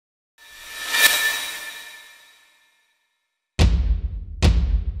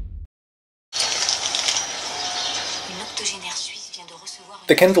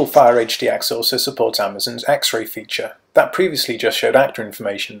The Kindle Fire HDX also supports Amazon's X-ray feature. That previously just showed actor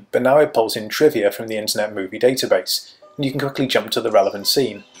information, but now it pulls in trivia from the Internet Movie Database, and you can quickly jump to the relevant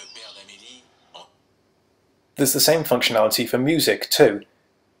scene. There's the same functionality for music too.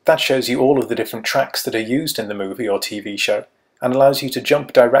 That shows you all of the different tracks that are used in the movie or TV show, and allows you to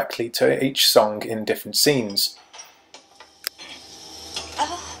jump directly to each song in different scenes.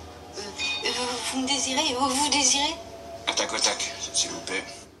 Vous me désirez? Vous désirez? Tac au tac, s'il vous plaît.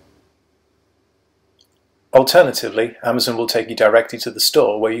 Alternatively, Amazon will take you directly to the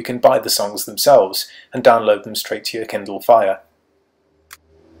store where you can buy the songs themselves and download them straight to your Kindle Fire.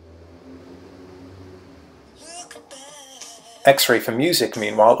 X-Ray for Music,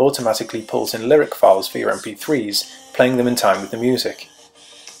 meanwhile, automatically pulls in lyric files for your MP3s, playing them in time with the music.